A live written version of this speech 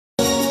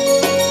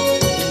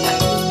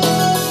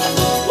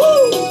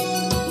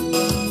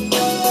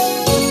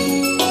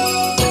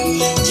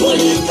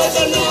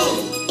Twalikatana,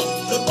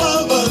 the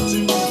power to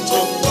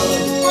Mutomba.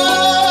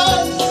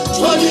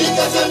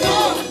 Twalikatana,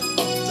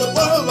 the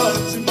power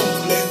to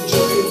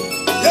Mulenje.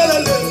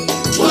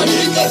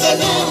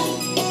 Twalikatana,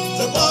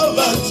 the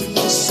power to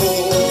Muso.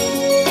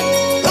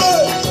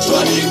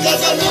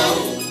 Twalikatana,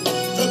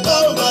 the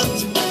power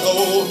to Muko.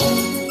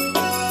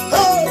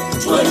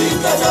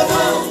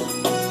 Twalikatana,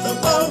 the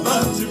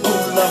power to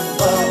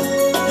Mulamba.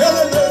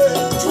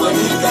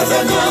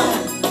 Twalikatana.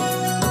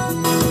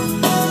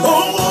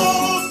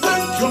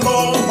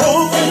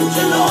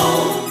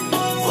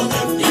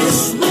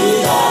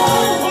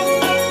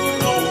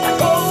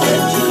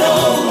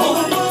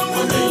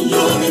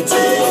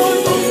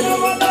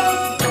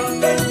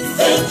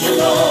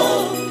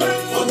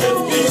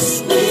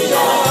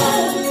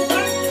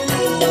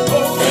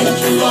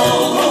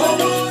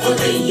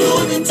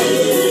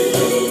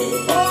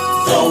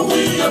 Though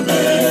we are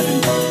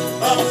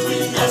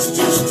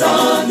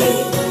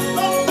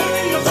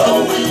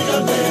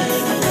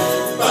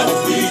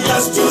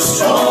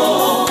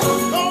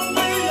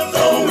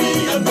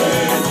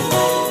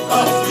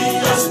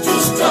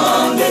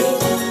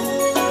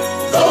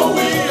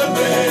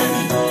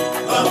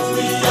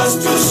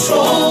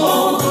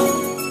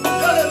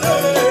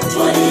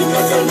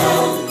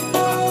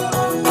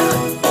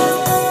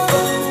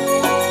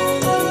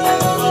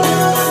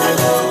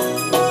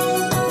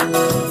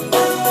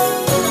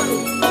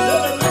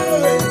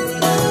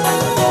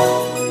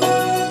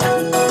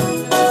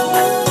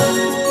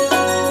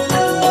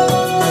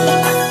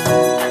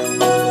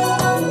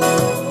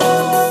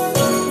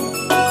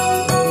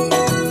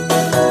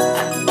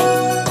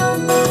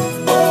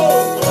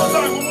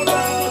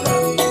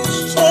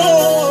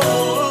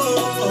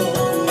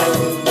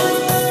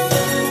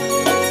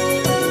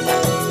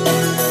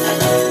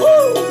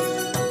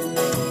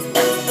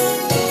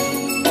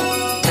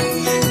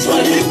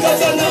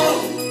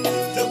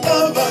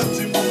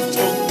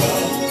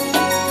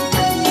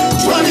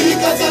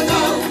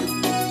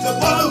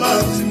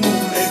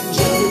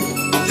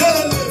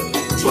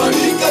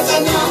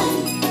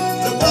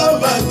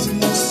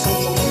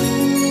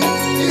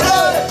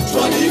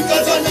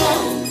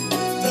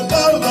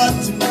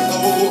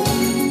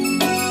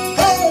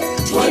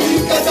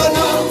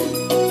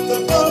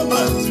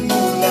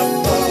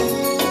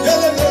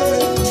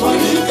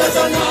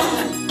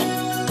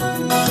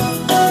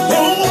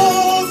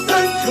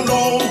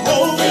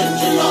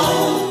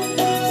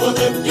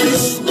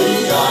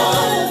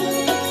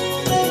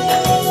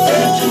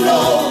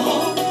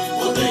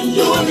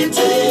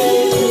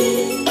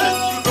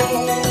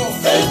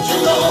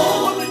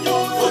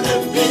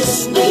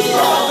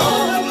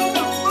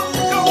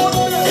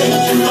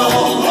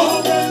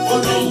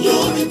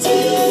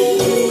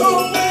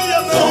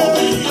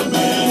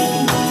many,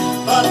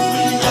 but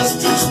we are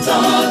still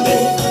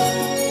standing.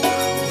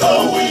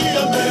 Though we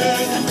are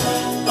many,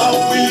 but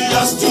we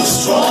are still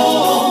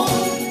strong.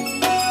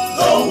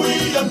 Though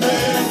we are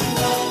many,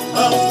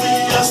 but we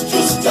are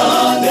still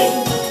standing.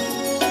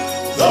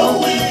 Though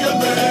we are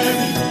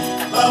many,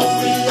 but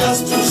we are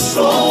still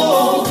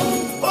strong.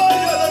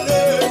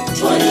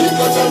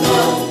 Twalikatana.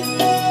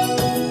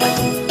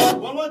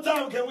 One more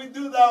time, can we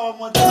do that one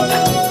more time?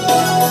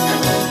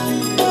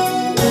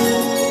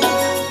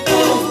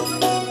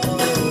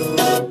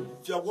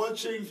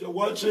 If you're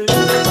watching.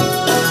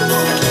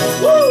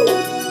 Woo!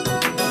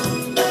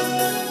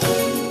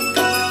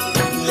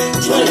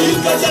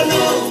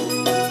 Twalikatana,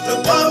 the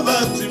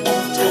power to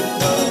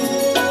Mutomba.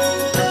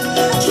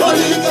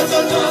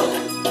 Twalikatana,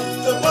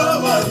 the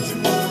power to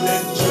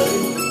Mulenje.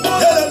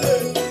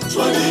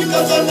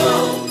 Twalikatana,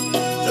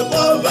 the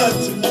power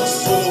to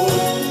Muso.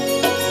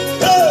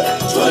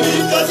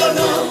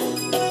 Twalikatana,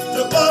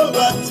 the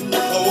power to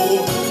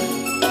Muko.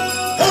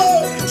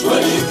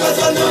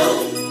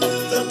 Twalikatana,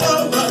 the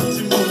power to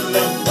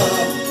Mulamba.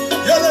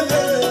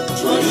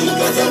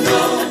 Twalikatana.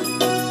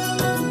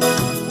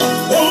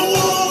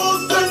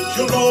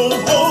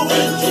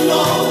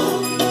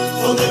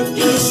 For the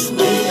peace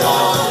we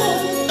are.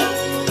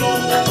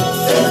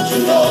 Thank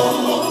you,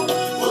 Lord,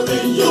 for the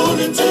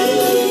unity.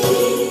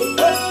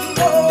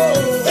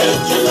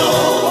 Thank you,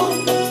 Lord,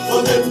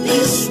 for the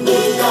peace we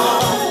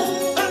are.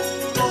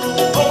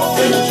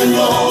 Thank you,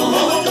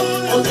 Lord,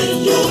 for the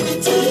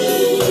unity.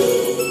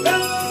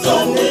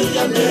 Though we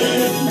are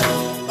many,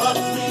 but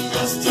we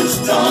are still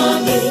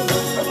standing.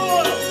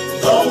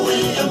 Though we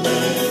are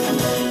many,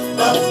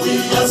 but we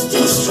are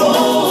still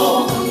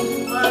strong.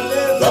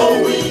 Though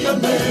we are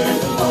many,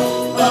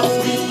 but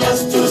we are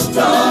still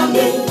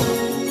standing.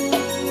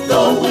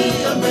 Though we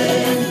are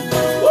many.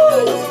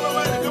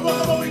 Come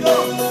on, we go.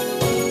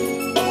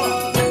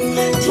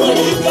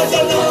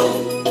 Twalikatana,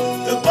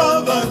 the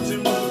power to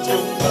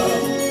Mutomba.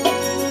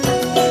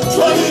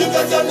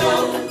 Twalikatana,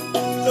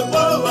 the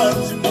power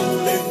to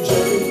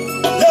Mulenje.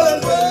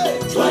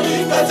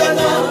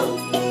 Twalikatana,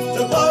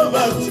 the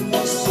power to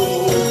Muso.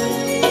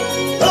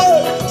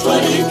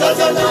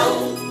 Twalikatana,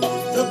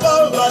 the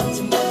power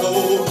to Muko.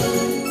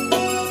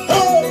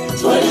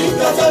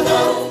 Twalikatana,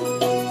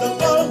 the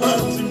power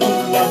to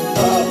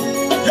Mulamba.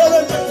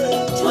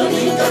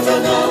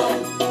 Twalikatana.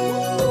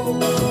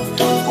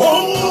 Oh,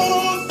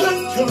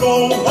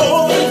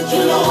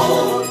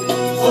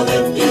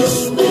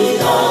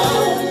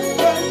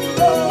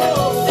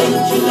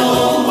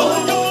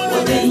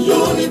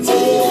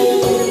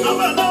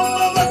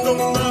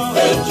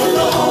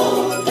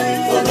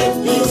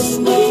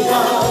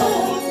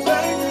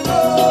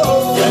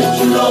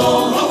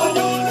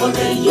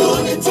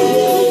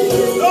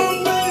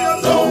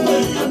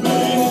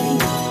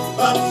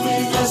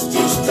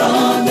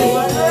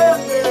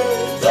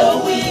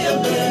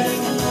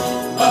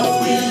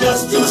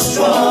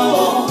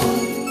 strong.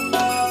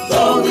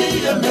 Though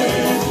we are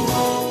many,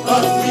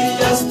 but we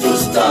are still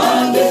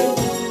standing.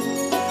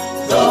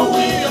 Though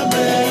we are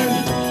many,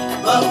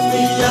 but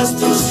we are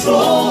still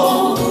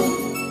strong.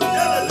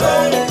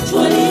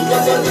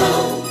 Twalikatana.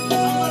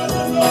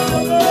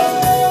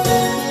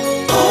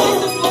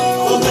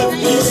 For the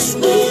peace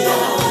we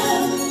have.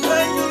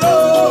 Thank you,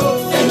 Lord.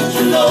 Thank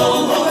you,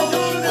 Lord,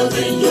 for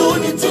the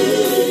unity.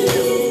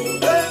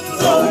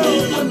 Though we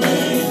are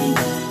many,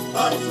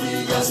 but we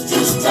are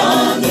still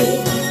standing.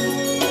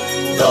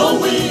 Though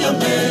we are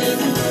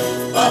many,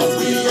 but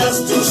we are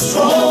still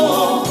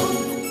strong.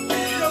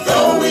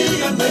 Though we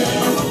are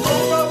many,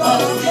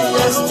 but we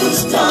are still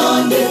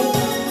standing.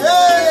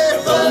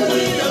 Though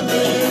we are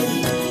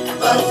many,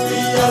 but we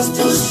are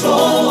still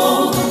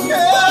strong.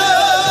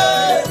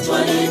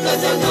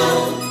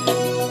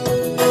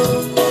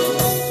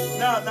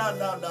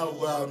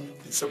 Now,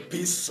 it's a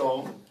peace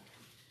song.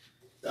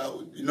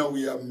 You know,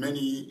 we are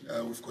many,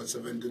 we've got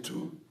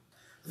 72,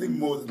 I think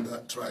more than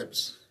that,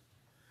 tribes.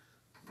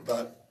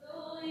 But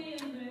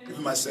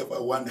even myself, I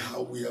wonder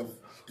how we have,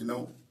 you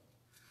know,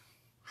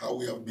 how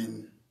we have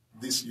been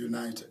this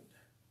united.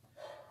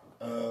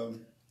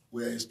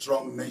 We are a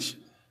strong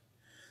nation.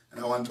 And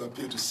I want to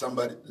appeal to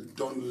somebody,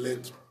 don't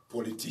let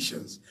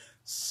politicians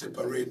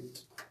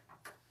separate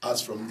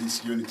us from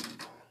this unity.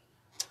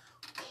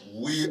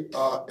 We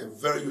are a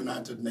very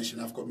united nation.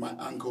 I've got my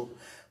uncle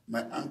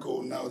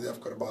now, they've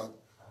got about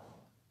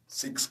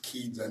 6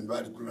 kids, and my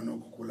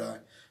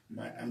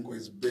uncle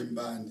is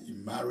Bemba, and he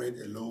married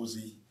a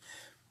Lozi,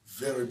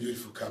 very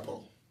beautiful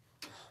couple.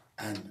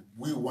 And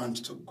we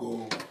want to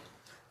go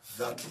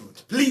that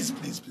route. Please,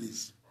 please,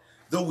 please.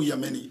 Though we are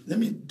many, let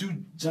me do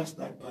just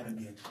that part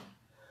again.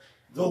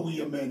 Though we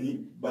are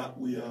many, but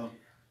we are.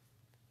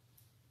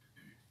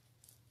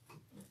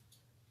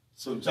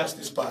 So just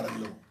this part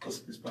alone,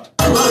 just this part.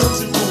 Oh,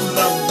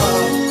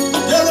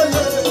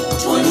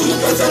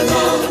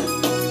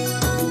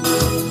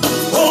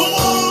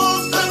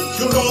 thank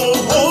you,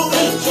 Lord.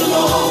 Thank you,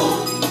 Lord,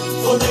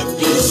 for the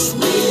peace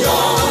we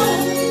are.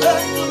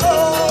 Thank you,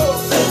 Lord.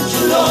 Thank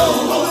you,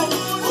 Lord,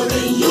 for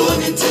the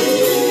unity.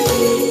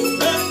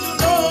 Thank you,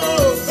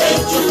 Lord.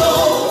 Thank you,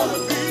 Lord,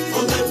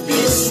 for the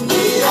peace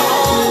we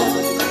are.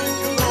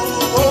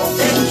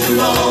 Thank you,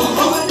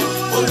 Lord,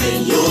 for the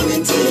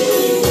unity.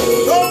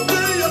 Though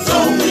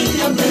we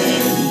are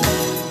many,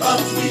 but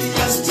we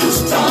are still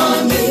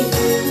standing.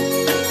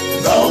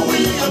 Though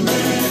we are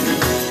many,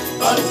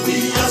 but we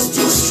are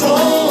still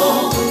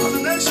strong.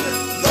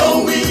 Though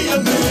we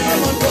are many,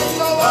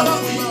 but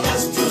we are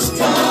still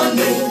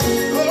standing.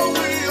 Though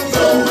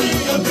we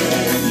are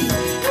many,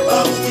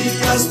 but we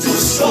are still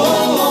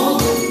strong.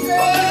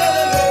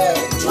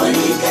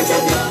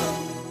 Twalikatana.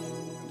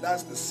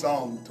 That's the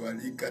song,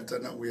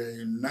 Twalikatana. We are a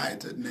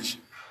united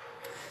nation.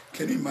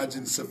 Can you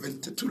imagine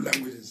 72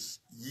 languages,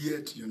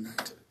 yet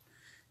united,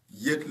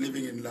 yet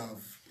living in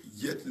love,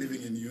 yet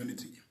living in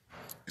unity?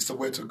 It's the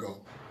way to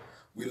go.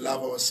 We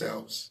love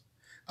ourselves.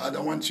 I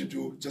don't want you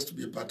to just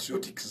be a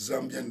patriotic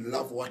Zambian,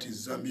 love what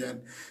is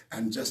Zambian,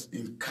 and just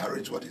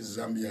encourage what is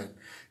Zambian.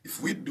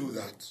 If we do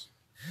that,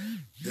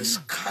 the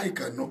sky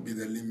cannot be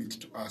the limit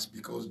to us,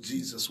 because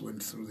Jesus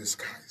went through the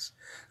skies.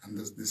 And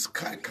the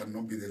sky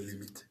cannot be the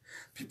limit.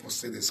 People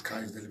say the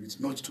sky is the limit.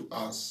 Not to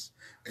us,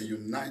 a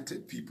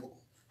united people.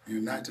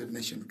 United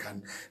nation,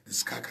 the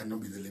sky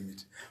cannot be the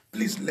limit.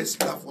 Please, let's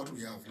love what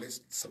we have.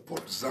 Let's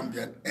support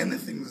Zambian.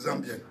 Anything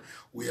Zambian,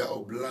 we are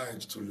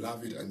obliged to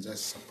love it and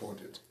just support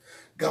it.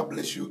 God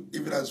bless you.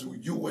 Even as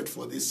you wait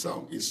for this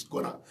song, it's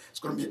gonna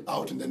be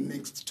out in the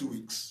next 2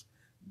 weeks.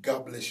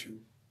 God bless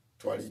you.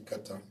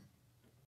 Twalikatana.